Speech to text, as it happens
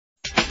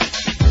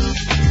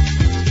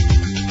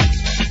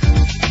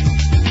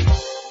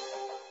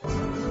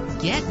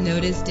Get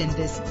noticed in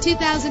this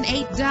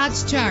 2008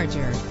 Dodge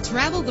Charger.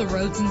 Travel the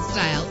roads in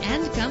style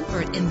and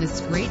comfort in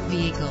this great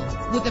vehicle.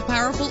 With a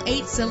powerful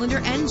 8-cylinder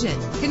engine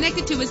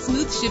connected to a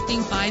smooth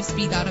shifting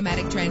 5-speed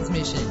automatic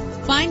transmission.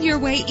 Find your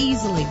way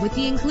easily with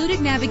the included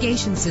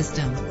navigation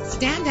system.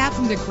 Stand out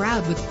from the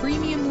crowd with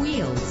premium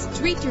wheels.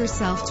 Treat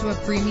yourself to a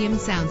premium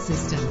sound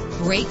system.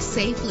 Brake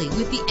safely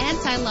with the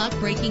anti-lock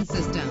braking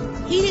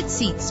system. Heated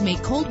seats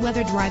make cold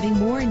weather driving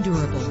more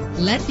endurable.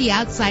 Let the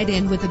outside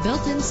in with a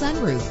built-in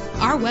sunroof.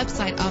 Our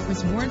website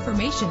offers more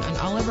information on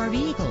all of our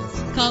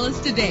vehicles. Call us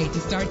today to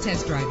start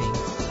test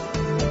driving.